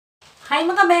Hi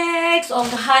mga Megs! O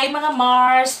hi mga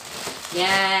Mars!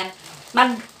 Yan.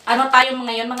 Tayo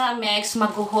ngayon mga Megs,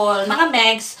 mag-haul. Mga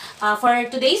Megs, for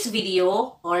today's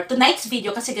video, or tonight's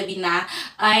video kasi gabi na,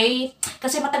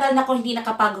 kasi matagal na ako hindi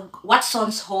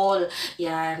nakapag-Watson's haul.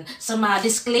 Yan. So,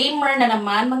 disclaimer na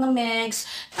naman mga Megs,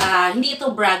 hindi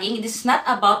ito bragging. This is not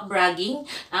about bragging.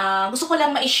 Gusto ko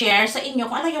lang ma-share sa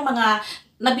inyo kung ano yung mga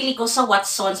nabili ko sa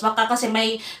Watsons. Baka kasi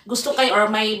may gusto kayo or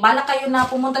may balak kayo na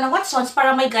pumunta ng Watsons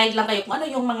para may guide lang kayo kung ano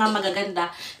yung mga magaganda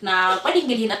na pwedeng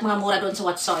bilhin at mga mura doon sa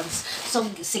Watsons. So,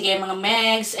 sige mga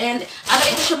Megs. And,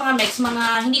 ito siya mga Megs.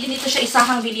 Hindi din ito siya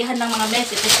isahang bilihan ng mga Megs.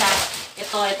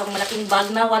 Itong malaking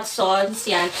bag na Watsons,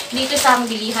 yan. Hindi ito isang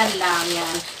bilihan lang,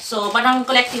 yan. So, parang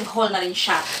collective haul na rin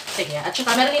siya. Sige. At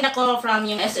saka, meron din ako from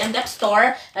yung SM Dep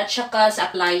Store at saka sa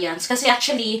appliance. Kasi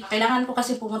actually, kailangan ko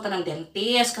kasi pumunta ng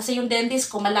dentist. Kasi yung dentist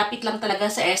ko, malapit lang talaga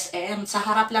sa SM. Sa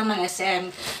harap lang ng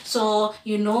SM. So,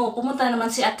 pumunta na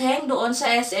naman si Ateng doon sa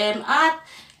SM at,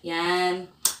 yan,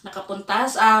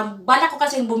 nakapuntas. Bala ko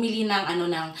kasi bumili ng,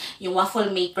 yung waffle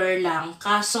maker lang.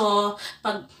 Kaso,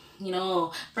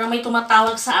 parang may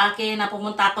tumatawag sa akin na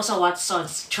pumunta ako sa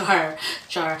Watsons. Char.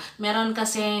 Meron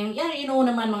kasi,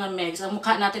 naman mga Megs. Ang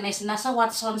mukha natin ay nasa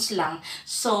Watsons lang.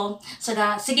 So,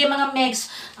 sige mga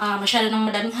Megs, masyado ng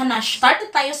madaming hanash. Start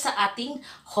na tayo sa ating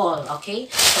haul, okay?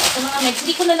 So, ito mga Megs,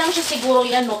 hindi ko na lang siya siguro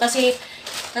kasi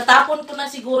natapon ko na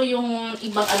siguro yung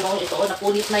ibang ito,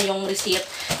 napunit na yung receipt.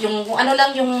 Yung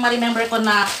lang yung ma-remember ko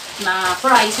na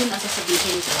price, yun ang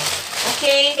sasabihin ko.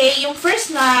 Okay, yung first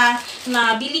na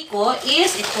bili ko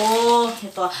is ito.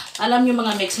 Alam niyo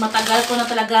mga Megs, matagal ko na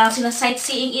talaga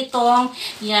sina-sightseeing itong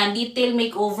detail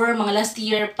makeover mga last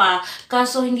year pa.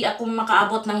 Kaso hindi ako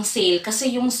makaabot ng sale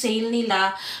kasi yung sale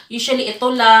nila usually ito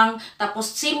lang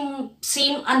tapos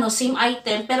same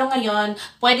item pero ngayon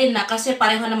pwede na kasi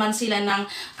pareho naman sila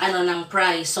ng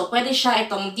price. So pwede siya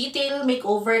itong detail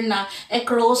makeover na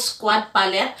Ecrose Quad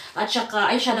Palette at saka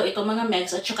eyeshadow ito mga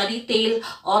Megs at saka detail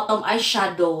autumn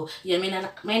eyeshadow. Yan,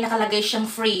 may nakalagay siyang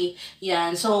free.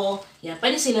 Yan. So,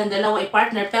 pwede silang dalawa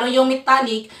i-partner. Pero yung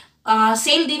metallic,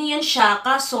 sale din yun siya.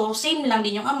 Kaso, same lang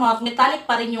din yung amount. Metallic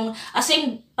pa rin yung,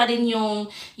 same pa din yung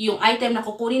item na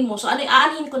kukunin mo. So,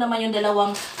 aanhin ko naman yung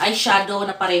dalawang eyeshadow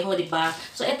na pareho, diba?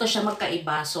 So, ito siya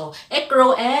magkaiba. So,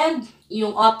 Ecro and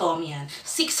yung autumn, yan.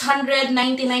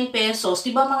 699 pesos.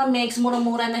 Diba mga Megs,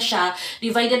 mura-mura na siya.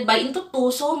 Divided by into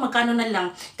 2. So, magkano na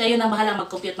lang? Kayo na bahala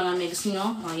mag-compute mga Megs,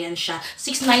 no? O, yan siya.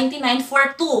 699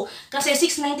 for 2. Kasi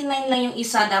 699 lang yung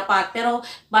isa dapat. Pero,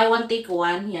 buy one, take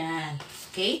one. Yan.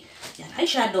 Okay? Yan.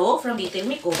 Eyeshadow from Detail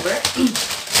Makeover.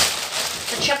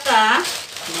 At saka,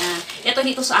 yan. Ito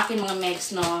dito sa akin mga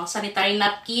Megs, no? Sanitary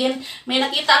napkin. May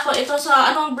nakita ako ito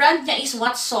sa, ang brand niya is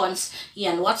Watsons.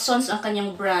 Yan, Watsons ang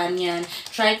kanyang brand. Yan.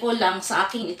 Try ko lang sa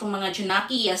akin itong mga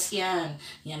Junaki. Yes, yan.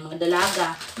 Yan, mga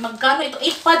dalaga. Magkano ito?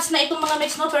 8 pads na itong mga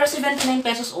Megs, no? Pero 79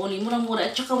 pesos only.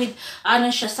 Murang-mura. At saka with,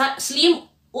 slim,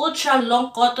 ultra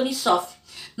long, cottony soft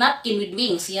napkin with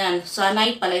wings. Yan. Sa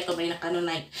night pala ito. May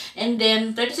night. And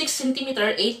then, 36 cm,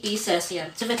 8 pieces. Yan.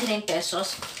 79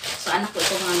 pesos. Sa anak ko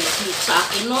ito mga Megs. Sa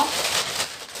akin, no?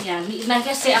 Yan.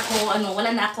 Kasi ako,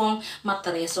 wala na akong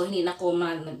matres. So, hindi na ako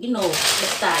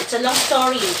basta. It's a long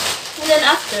story. And then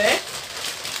after,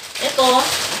 ito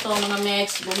mga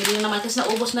Megs, bumili naman kasi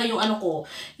naubos na yung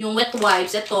yung wet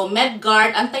wipes. Ito,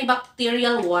 MedGuard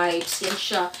antibacterial wipes. Yan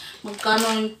siya.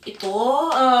 Magkano ito?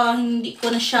 Hindi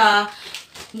ko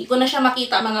na siya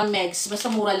makita mga Megs. Basta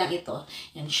mura lang ito.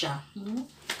 Yan siya.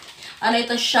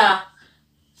 Ito siya?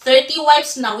 30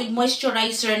 wipes na with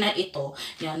moisturizer na ito.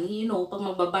 Yan, pag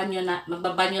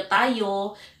magbabanyo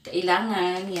tayo,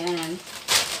 kailangan, yan.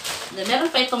 Then,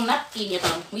 meron pa itong napkin, ito,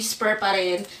 Whisper pa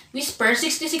rin. Whisper,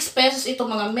 66 pesos ito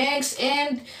mga Megs.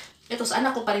 And, ito, sa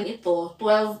anak ko pa rin ito,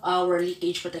 12-hour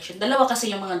leakage protection. Dalawa kasi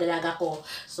yung mga dalaga ko.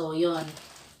 So, yun.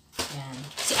 Yan.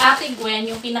 Si Ate Gwen,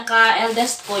 yung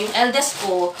pinaka-eldest ko,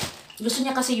 gusto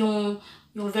niya kasi yung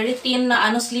very thin na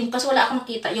slim, kasi wala akong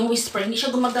makita. Yung Whisper, hindi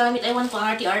siya gumagamit. Ewan ko,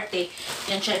 ang arte-arte.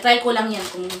 Yan siya. Try ko lang yan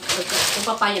kung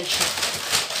papayag siya.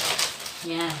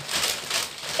 Yan.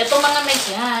 Ito mga Megs,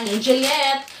 yan. Yung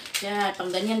Gillette. Yan. Pang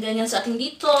ganyan-ganyan sa ating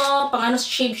dito. Pang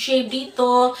shave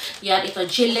dito. Yan. Ito,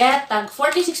 Gillette. Tag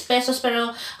 46 pesos.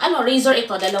 Pero, razor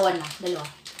ito. Dalawa.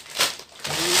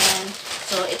 Yan.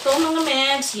 So, ito mga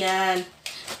Megs. Yan.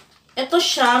 Ito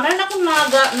siya. Meron akong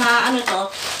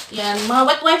yan, mga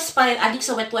wet wipes pa rin. Adik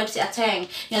sa wet wipes si Ateng.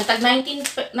 Yan, tag 19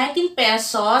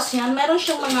 pesos. Yan, meron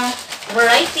siyang mga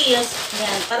varieties.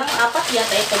 Yan, parang 4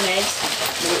 yata ito, Megs.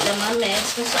 Mga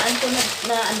Megs. Kung saan ko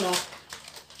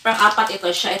parang 4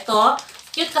 ito siya. Ito,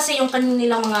 Cute kasi yung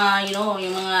kanilang mga,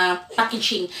 yung mga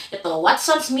packaging. Ito,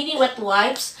 Watson's Mini Wet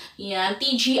Wipes. Yan,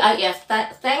 TGIF.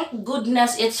 Thank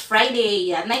goodness it's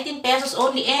Friday. Yan, 19 pesos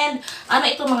only. And, ano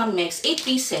ito mga mix? 8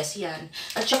 pieces. Yan.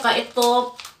 At saka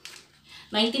ito,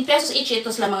 19 pesos each.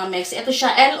 Ito sila mga mix. Ito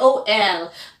siya,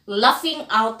 LOL. Laughing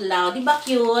Out Loud. Diba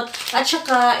cute? At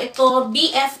saka ito,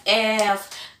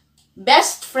 BFF.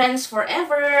 Best Friends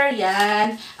Forever,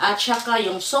 yan. At saka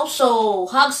yung So-So,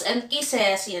 Hugs and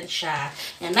Kisses, yan siya.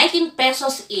 Yan, 19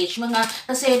 pesos each.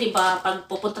 Kasi diba, pag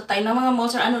pupunta tayo ng mga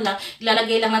malls or ano lang,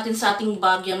 ilalagay lang natin sa ating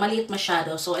bag, yan, maliit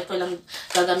masyado. So, ito lang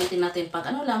gagamitin natin pag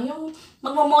ano lang, yung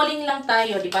magmamalling lang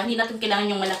tayo, diba? Hindi natin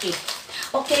kailangan yung malaki.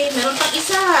 Okay, meron pang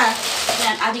isa.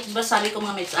 Yan, addict ba? Sabi ko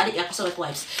mga mates, addict ako sa wet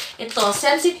wipes. Ito,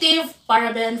 sensitive,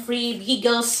 paraben-free,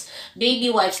 Giggles,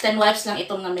 baby wipes. 10 wipes lang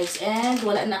itong mga mates. And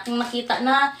wala na akong nakita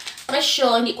na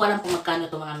presyo. Hindi ko alam kung magkano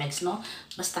itong mga mates, no?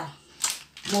 Basta,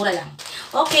 mura lang.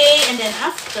 Okay, and then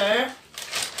after,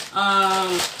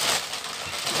 ano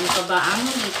pa ba ang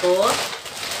dito?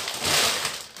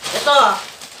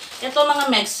 Ito mga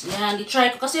megs, yan,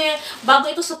 di-try ko. Kasi bago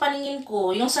ito sa paningin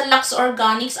ko, yung sa Lux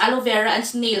Organics, aloe vera and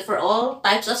snail for all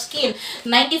types of skin.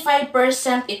 95%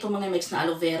 ito mga megs na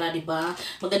aloe vera, di ba?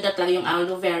 Maganda talaga yung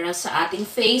aloe vera sa ating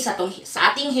face, sa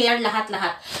ating hair,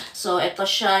 lahat-lahat. So, ito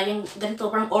siya, yung ganito,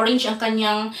 parang orange ang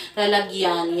kanyang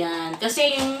lalagyan, yan.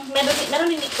 Kasi yung, meron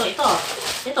din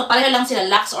ito, pareho lang sila,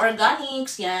 Lux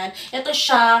Organics, yan. Ito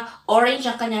siya, orange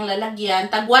ang kanyang lalagyan.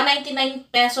 Tag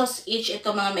 199 pesos each ito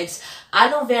mga megs.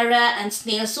 Aloe vera and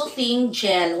snail soothing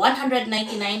gel, 199.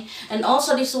 And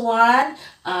also this one,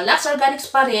 Lux Organics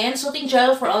pa rin, soothing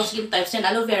gel for all skin types. Yan,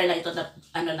 aloe vera lang ito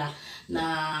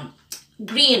na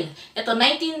green. Ito,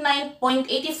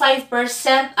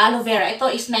 99.85% aloe vera.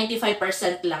 Ito is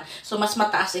 95% lang. So, mas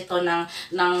mataas ito ng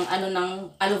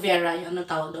aloe vera. Yung anong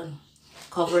tawag doon?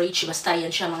 Coverage. Basta yan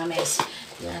siya mga mes.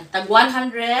 Yan. Tag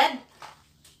 199.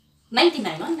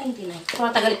 199. Pero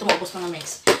matagal ito maubos mga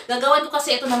mex. Gagawan ko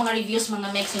kasi ito ng mga reviews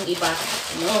mga mex yung iba.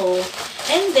 No.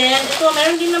 And then, ito,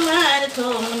 meron din naman ito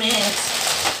mga mex.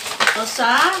 Ito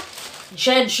sa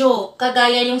Jeju.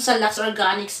 Kagaya yung sa Lux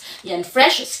Organics. Yan.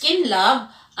 Fresh Skin Love,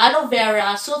 Aloe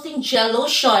Vera, Soothing Gel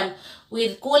Lotion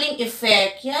with Cooling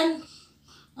Effect. Yan.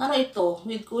 Ano ito?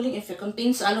 With Cooling Effect.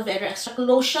 Contains aloe vera extract.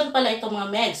 Lotion pala ito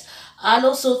mga megs.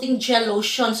 Aloe Soothing Gel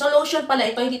Lotion. So, lotion pala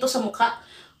ito. Hindi ito sa mukha.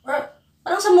 Or,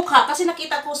 parang sa mukha, kasi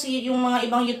nakita ko yung mga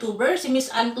ibang YouTuber, si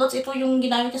Miss Unclots, ito yung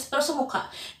ginamit kasi, pero sa mukha.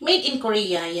 Made in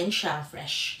Korea, yan siya,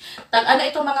 fresh. Tag, ano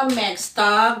ito mga megs,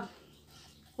 tag,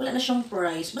 wala na siyang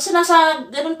price. Basta nasa,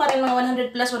 ganun pa rin,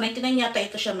 mga 100 plus, 199 yata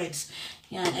ito siya megs.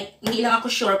 Yan, hindi lang ako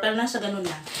sure, pero nasa ganun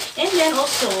na. And then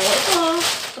also,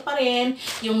 ito pa rin,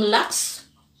 yung Lux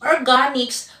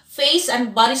Organics Face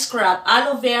and Body Scrub,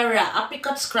 Aloe Vera,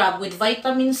 Apricot Scrub with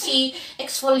Vitamin C,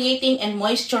 Exfoliating and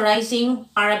Moisturizing,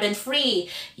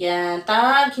 Paraben-Free. Yan,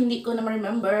 tag, hindi ko na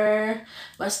ma-remember.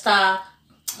 Basta,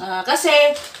 kasi,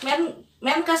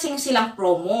 meron kasing silang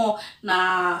promo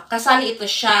na kasali ito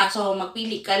siya. So,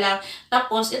 magpili ka lang.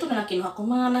 Tapos, ito na lang kinuha ko,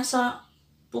 mga nasa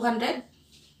 200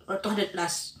 or 200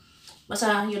 plus.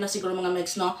 Basta yun na siguro mga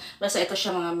megs, no? Basta ito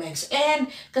siya mga megs.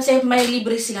 And kasi may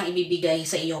libre silang ibibigay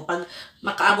sa iyo pag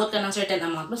makaabot ka ng certain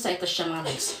amount. Basta ito siya mga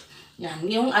megs. Yan.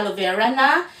 Yung aloe vera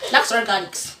na Lux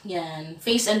Organics. Yan.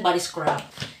 Face and body scrub.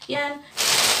 Yan.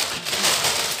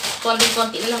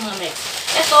 Konti-konti na lang mga megs.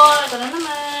 Ito na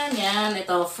naman. Yan.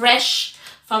 Ito. Fresh.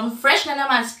 From Fresh na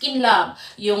naman. Skin Love.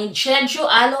 Yung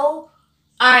Jeju Aloe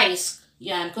Eyes.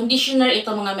 Yan, conditioner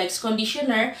ito mga megs.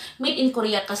 Conditioner, made in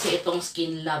Korea kasi itong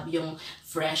Skin Love, yung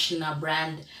fresh na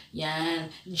brand. Yan.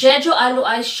 Jeju Aloe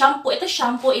Eyes Shampoo. Ito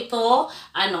shampoo, ito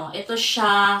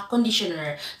siya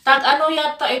conditioner. Tag ano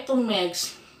yata ito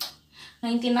megs?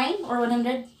 99 or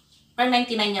 100? Or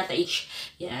 99 yata each.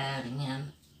 Yan,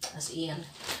 yan. As in.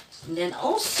 And then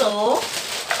also,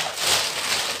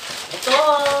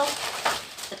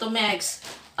 ito megs.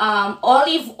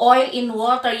 Olive oil in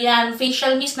water. Yan,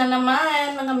 facial mist na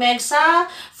naman, mga megsa.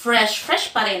 Fresh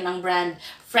pa rin ang brand.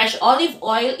 Fresh olive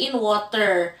oil in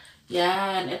water.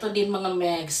 Yan, ito din mga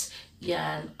megs.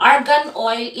 Yan, argan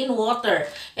oil in water.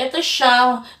 Ito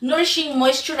siya, nourishing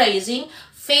moisturizing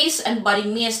face and body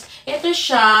mist. Ito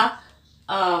siya,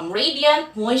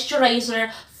 radiant moisturizer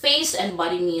face and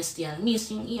body mist. Yan, mist,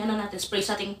 yung natin, spray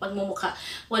sa ating pagmumukha.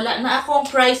 Wala na akong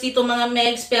price dito mga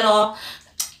megs, pero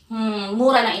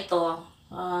mura lang ito.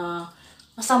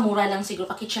 Basta mura lang siguro.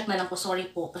 Paki-check na lang po. Sorry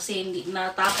po. Kasi hindi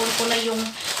natapon ko na yung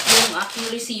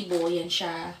aking resibo. Yan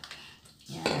siya.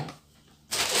 Yan.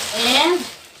 And,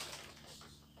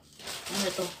 ano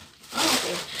ito?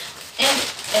 Okay. And,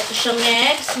 ito siya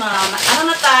next.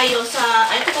 Ano na tayo sa,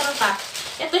 ito pa.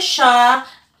 Ito siya,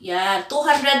 Yan,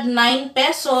 209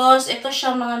 pesos. Ito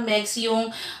siya mga megs, yung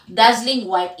Dazzling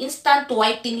White Instant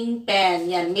Whitening Pen.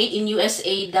 Yan, made in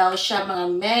USA daw siya mga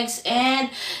megs. And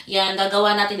yan,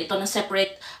 gagawa natin ito ng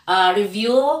separate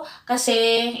review kasi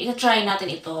ita-try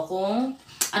natin ito kung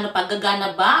ano pa,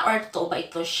 gagana ba or totoo ba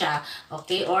ito siya.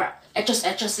 Okay, or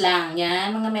etchos-etchos lang.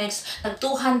 Yan, mga megs, nag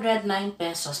 209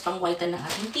 pesos pang whiten ng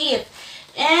ating teeth.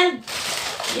 And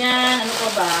yan, ano pa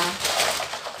ba?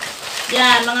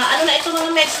 Yan, mga ano na ito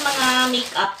mga megs, mga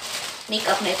makeup.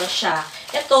 Makeup na ito siya.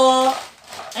 Ito,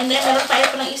 and then meron tayo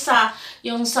pa ng isa,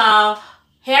 yung sa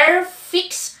Hair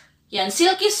Fix. Yan,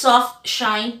 Silky Soft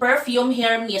Shine Perfume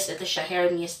Hair Mist. Ito siya, hair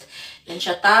mist. Yan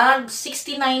siya, tag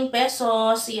 69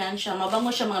 pesos. Yan siya, mabango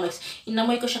siya mga megs.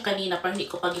 Inamoy ko siya kanina, parang hindi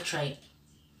ko pag-try.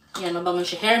 Yan, mabango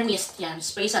siya. Hair mist. Yan,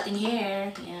 spray sa ating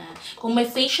hair. Yan. Kung may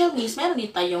facial mist, meron din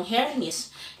tayong hair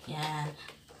mist. Yan.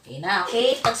 Okay na,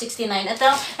 okay? Tag 69.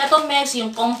 Ito megs,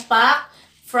 yung compact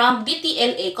from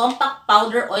BTLA, Compact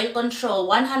Powder Oil Control,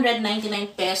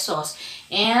 199 pesos.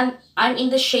 And I'm in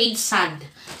the shade Sand.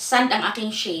 Sand ang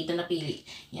aking shade na napili.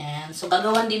 Yan. So,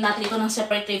 gagawan din natin ito ng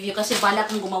separate review kasi balak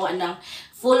kong gumawa ng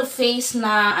full face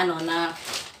na, ano, na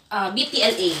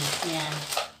BTLA. Yan.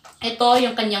 Ito,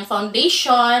 yung kanyang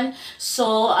foundation.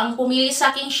 So, ang pumili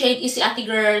sa aking shade is si Ate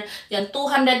Girl. Yan,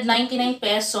 299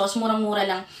 pesos. Murang-mura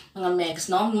lang mga megs,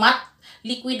 no? Matte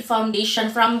liquid foundation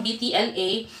from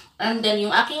BTLA. And then, yung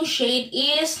aking shade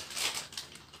is...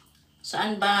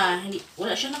 Saan ba? Hindi,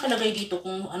 wala siya nakalagay dito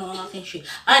kung ano ang aking shade.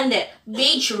 Ah, hindi.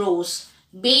 Beige Rose.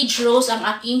 Beige Rose ang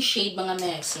aking shade, mga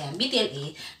megs. Yan,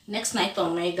 BTLA. Next na ito,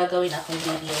 may gagawin akong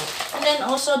video. And then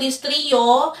also this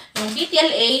trio, yung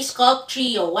BTLA Sculpt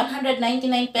Trio,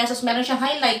 199 pesos. Meron siyang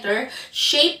highlighter.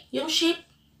 Shape, yung shape,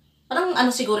 parang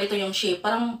ano siguro ito yung shape,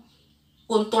 parang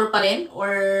contour pa rin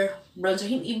or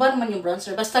bronzer. Iba naman yung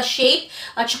bronzer. Basta shape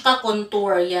at saka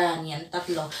contour. Yan, yan,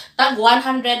 tatlo. Tag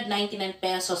 199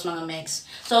 pesos mga megs.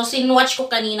 So, sinwatch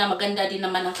ko kanina. Maganda din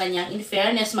naman ang kanyang, in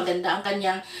fairness, maganda ang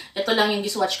kanyang, ito lang yung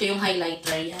diswatch ko, yung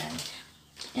highlighter. Yan.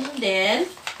 And then,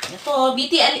 ito,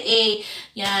 BTLA.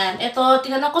 Yan. Ito,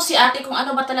 tinanong ko si ate kung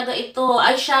ano ba talaga ito.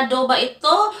 Eyeshadow ba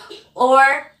ito? Or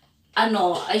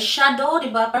ano, eyeshadow,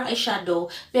 di ba? Parang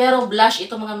eyeshadow. Pero blush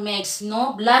ito mga megs,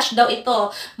 no? Blush daw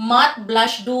ito. Matte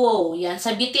Blush Duo. Yan,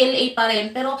 sa BTLA pa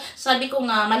rin. Pero sabi ko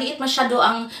nga, maliit masyado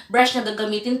ang brush na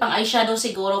gagamitin pang eyeshadow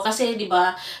siguro. Kasi, di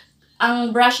ba,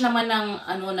 ang brush naman ng,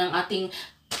 ano, ng ating,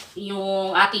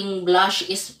 yung ating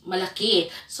blush is malaki.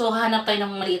 So, hanap tayo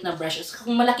ng maliit na brush.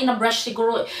 Kung malaki na brush,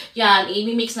 siguro, yan,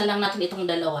 i-mix na lang natin itong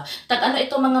dalawa. Tag ano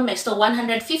ito mga megs? So,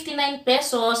 159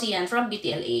 pesos. Yan, from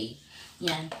BTLA.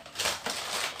 Yan.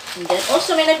 And then,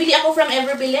 also, may nabili ako from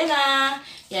Everbelena.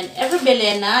 Yan,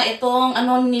 Everbelena. Itong,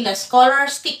 ano nila, Scholar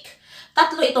Stick.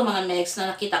 Tatlo ito mga megs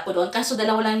na nakita ko doon. Kaso,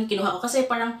 dalawa lang yung kinuha ko. Kasi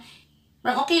parang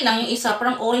okay lang yung isa.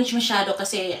 Parang orange masyado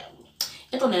kasi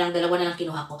ito na lang, dalawa na lang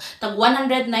kinuha ko. Tag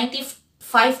 195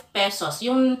 pesos.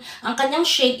 Yung, ang kanyang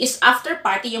shade is After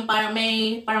Party. Yung parang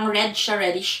may, parang red siya,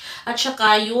 reddish. At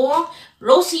saka yung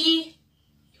Rosy,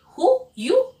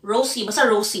 Rosy. Basta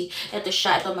Rosy. Ito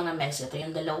siya. Ito mga megs. Ito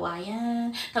yung dalawa. Yan.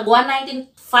 Tag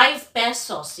 195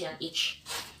 pesos. Yan, each.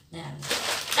 Yan.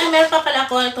 Ay, meron pa pala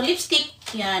ako. Ito, lipstick.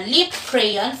 Yan. Lip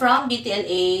crayon from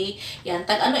BTLA. Yan.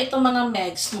 Tag ano ito mga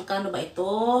megs? Magkano ba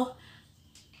ito?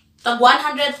 Tag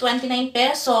 129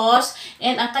 pesos.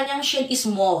 And ang kanyang shade is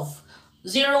mauve.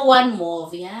 01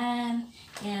 mauve. Yan.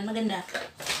 Yan. Maganda.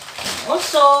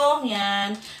 Also,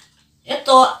 yan.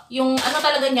 Ito, yung ano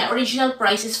talaga niya, original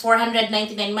price is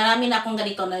 499. Marami na akong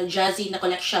ganito na jazzy na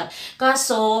collection.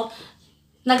 Kaso,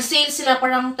 nag-sale sila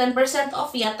parang 10% off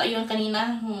yata yun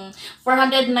kanina.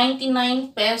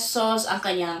 499 pesos ang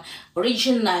kanyang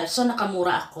original. So,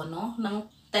 nakamura ako, no? Ng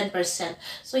 10%.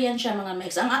 So, yan siya mga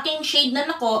megs. Ang aking shade na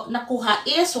nakuha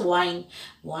is wine.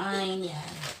 Wine,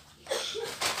 yan.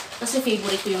 Kasi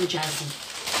favorite ko yung jazzy.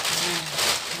 Yan.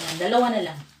 Yan. Dalawa na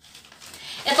lang.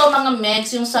 Ito mga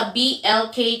megs, yung sa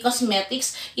BLK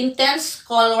Cosmetics Intense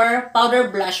Color Powder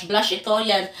Blush. Blush ito,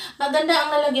 yan. Maganda ang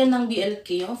lalagyan ng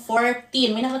BLK. Yung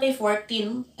 14. May nakalagay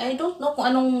 14. I don't know kung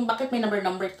anong, bakit may number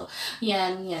to.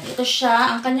 Yan, yan. Ito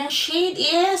siya. Ang kanyang shade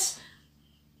is,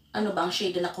 ano ba ang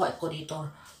shade na nakuha ko dito?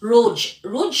 Rouge.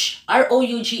 Rouge?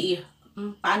 R-O-U-G-E.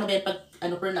 Paano ba yung pag,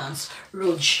 pronounce?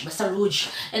 Rouge. Basta rouge.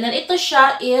 And then ito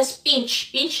siya is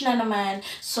Pinch. Pinch na naman.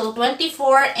 So,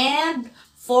 24 and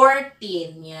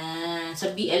 14. Yan.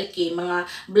 Sa BLK. Mga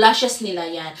blushes nila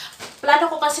yan. Plano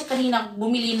ko kasi kanina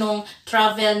bumili nung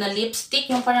travel na lipstick.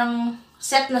 Yung parang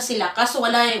set na sila. Kaso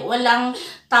walang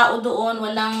tao doon.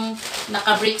 Walang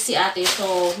nakabreak si ate.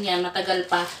 So, yan. Matagal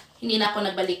pa. Hindi na ako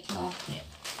nagbalik. No?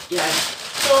 Yan.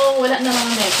 So, wala na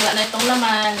mga next. Wala na itong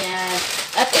laman. Yan.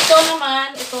 At ito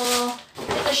naman, ito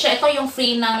siya, ito yung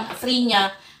free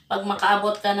niya pag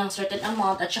makaabot ka ng certain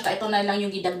amount, at saka ito na lang yung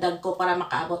gidagdag ko para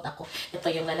makaabot ako. Ito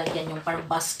yung lalagyan, yung parang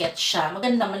basket siya.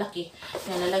 Maganda, malaki.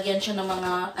 Yan, lalagyan siya ng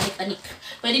mga anik-anik.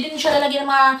 Pwede din siya lalagyan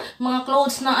ng mga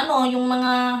clothes na ano, yung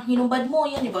mga hinubad mo,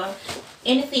 yan, di ba?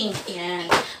 Anything,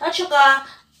 yan. At saka,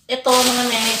 ito mga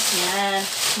megs, yan.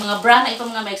 Mga bra na ito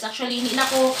mga megs. Actually, hindi na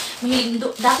ako mahilig.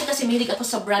 Dati kasi mahilig ako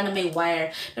sa bra na may wire.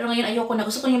 Pero ngayon ayoko na.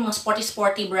 Gusto ko yung mga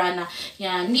sporty bra na.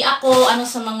 Yan. Hindi ako ano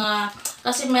sa mga,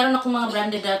 kasi meron akong mga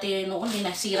branded dati noon. Hindi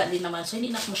nasira din naman. So, hindi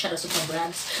na ako masyado sa mga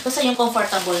brands. Basta yung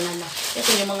comfortable na.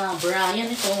 Ito yung mga bra. Yan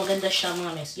ito. Maganda siya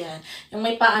mga megs. Yan. Yung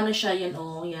may paano siya. Yan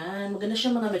oh. Yan. Maganda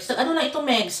siya mga megs. Tag ano na ito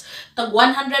megs? Tag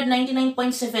 199.75.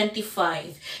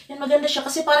 Yan. Maganda siya.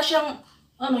 Kasi para siyang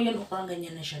ano yun, parang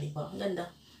ganyan na siya, di ba? Ang ganda.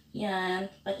 Yan.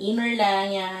 Pag-inner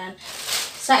lang, yan.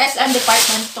 Sa SM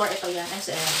Department Store, ito yan,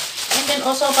 SM. And then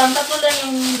also, parang tatlo lang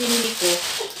yung binili ko.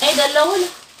 Eh, dalawa lang.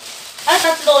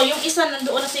 Tatlo. Yung isa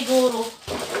nandoon na siguro.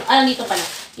 Dito pala.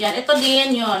 Yan, ito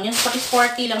din yun. Yung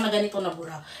sporty lang na ganito na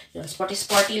bura. Yan,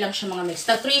 sporty lang siya mga mix.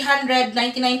 Tag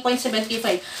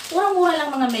 399.75. Murang-mura lang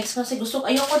mga mix. Kasi gusto ko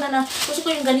yung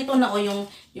ganito na o yung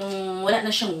wala na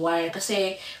siyang wire.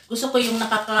 Kasi gusto ko yung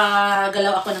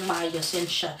nakakagalaw ako ng maayos. Yan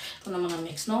siya. Ito na mga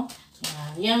mix, no?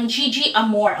 Yan. Yung GG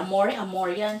Amore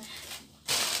yan.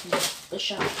 Ito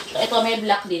siya. Ito may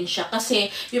black din siya. Kasi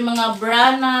yung mga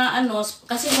bra na ano,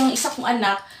 kasi yung isa kong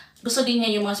anak, gusto din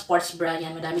niya yung mga sports bra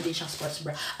yan. Madami din siyang sports bra.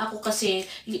 Ako kasi,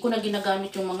 hindi ko na ginagamit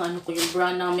yung mga ano ko, yung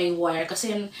bra na may wire.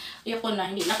 Kasi, ayoko na,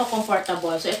 hindi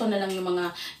naka-comfortable. So, ito na lang yung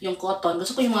yung cotton.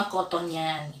 Gusto ko yung mga cotton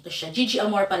yan. Ito siya. GG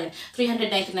Amore pa rin.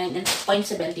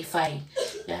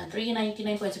 399.75. Yan,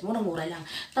 399.75. Mura-mura lang.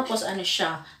 Tapos, ano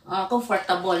siya,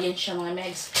 comfortable. Yan siya mga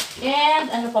megs. And,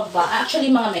 ano pa ba? Actually,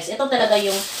 mga megs, ito talaga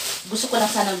yung gusto ko lang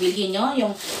sanang bilhin nyo.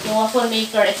 Yung waffle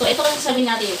maker. Ito lang sabihin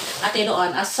natin, ate doon,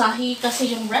 Asahi.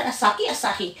 Kasi yung brand, Asahi.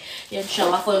 Yan siya,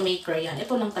 waffle maker. Yan,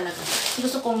 ito lang talaga.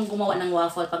 Gusto kong gumawa ng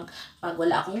waffle pag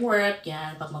wala akong work.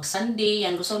 Yan, pag mag-Sunday.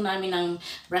 Yan, gusto namin ng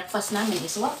breakfast namin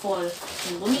is waffle.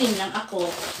 Yan, bumili lang ako.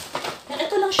 Yan,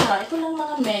 ito lang siya. Ito lang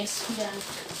mga megs. Yan.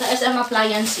 Sa SM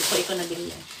Appliance, ito nabili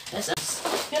yan.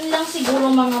 Yun lang siguro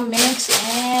mga megs.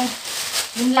 And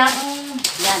yun lang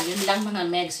mga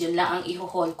megs. Yun lang ang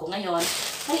i-haul ko ngayon.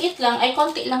 Maliit lang, ay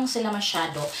konti lang sila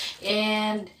masyado.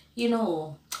 And, you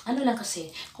know, ano lang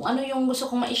kasi, kung ano yung gusto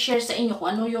kong ma-share sa inyo,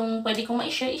 kung ano yung pwede kong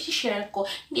ma-share, i-share ko.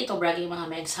 Hindi ito bragging mga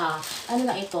megs ha. Ano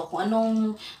lang ito, kung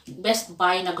anong best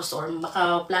buy na gusto, or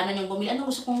baka plano nyo bumili, ano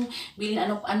gusto kong bilhin,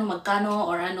 ano magkano,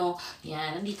 or ano,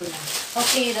 yan, nandito lang.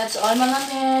 Okay, that's all mga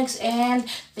megs, and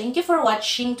thank you for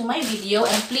watching to my video,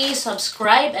 and please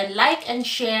subscribe, and like, and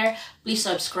share. Please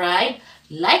subscribe,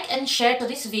 like, and share to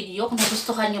this video kung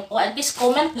nagustuhan nyo po. And please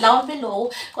comment down below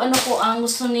kung ano po ang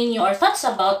gusto ninyo or thoughts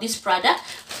about this product,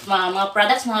 mga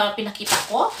products na pinakita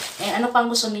ko. And ano pang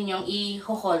gusto ninyong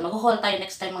i-haul. Mag-haul tayo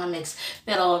next time mga megs.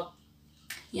 Pero,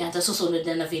 yan, sa susunod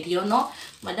na video, no?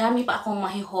 Madami pa akong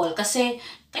mahi-haul. Kasi,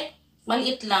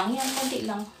 maliit lang. Yan, maliit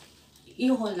lang.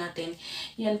 I-haul natin.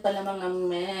 Yan pala mga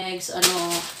megs.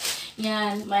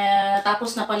 Yan,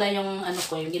 tapos na pala yung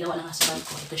yung ginawa ng husband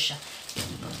ko. Ito siya.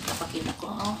 Napakita ko.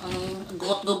 Ang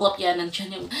gubot-gubot yan.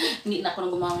 Nandiyan yung, hindi na ako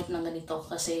nang gumamit ng ganito.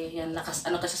 Kasi yan,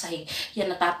 kasi sahig. Yan,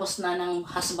 natapos na ng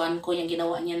husband ko. Yung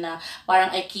ginawa niya na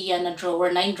parang IKEA na drawer.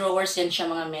 9 drawers yan siya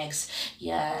mga megs.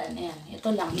 Yan, yan.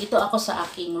 Ito lang. Dito ako sa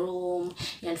aking room.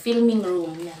 Yan, filming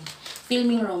room. Yan.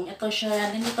 Filming room. Ito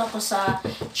siya. Dito ako sa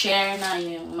chair na,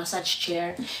 yung massage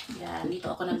chair. Yan.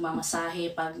 Dito ako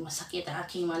nagmamasahe pag masakit ang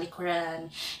aking malikuran.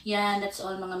 Yan. That's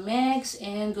all mga megs.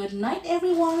 And good night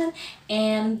everyone.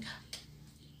 And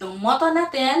yung motto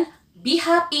natin, be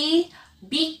happy,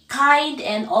 be kind,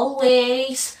 and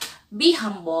always be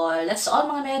humble. That's all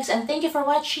mga megs. And thank you for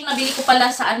watching. Nabili ko pala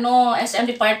sa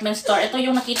SM Department Store. Ito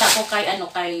yung nakita ko kay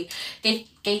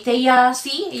Thea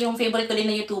C, yung favorite ko din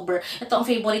na YouTuber. Ito ang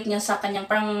favorite niya sa kanyang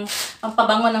parang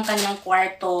pampabango ng kanyang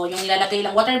kwarto. Yung ilalagay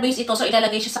lang, water-based ito. So,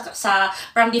 ilalagay siya sa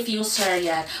parang diffuser.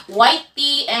 Yan. White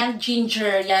tea and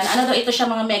ginger. Yan. Ano daw ito siya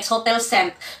mga megs? Hotel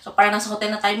scent. So, parang nasa hotel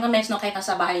na tayo mga megs, no? Kaya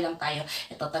nasa bahay lang tayo.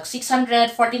 Ito, tag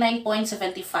 649.75.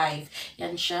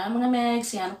 Yan siya mga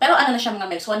megs. Yan. Pero ano na siya mga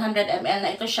megs? 100 ml na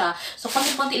ito siya. So,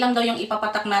 konti-konti lang daw yung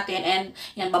ipapatak natin. And,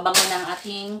 yan, babango ng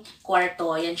ating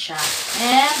kwarto. Yan siya.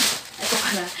 And, ito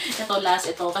pala. Ito last.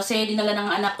 Ito. Kasi dinala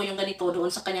ng anak ko yung ganito doon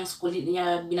sa kanyang school.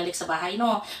 Niya binalik sa bahay,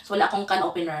 no? So, wala akong can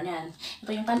opener. Yan. Ito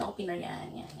yung can opener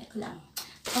yan. Yan. Ito lang.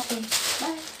 Okay.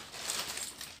 Bye.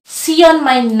 See you on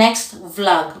my next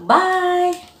vlog.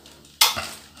 Bye!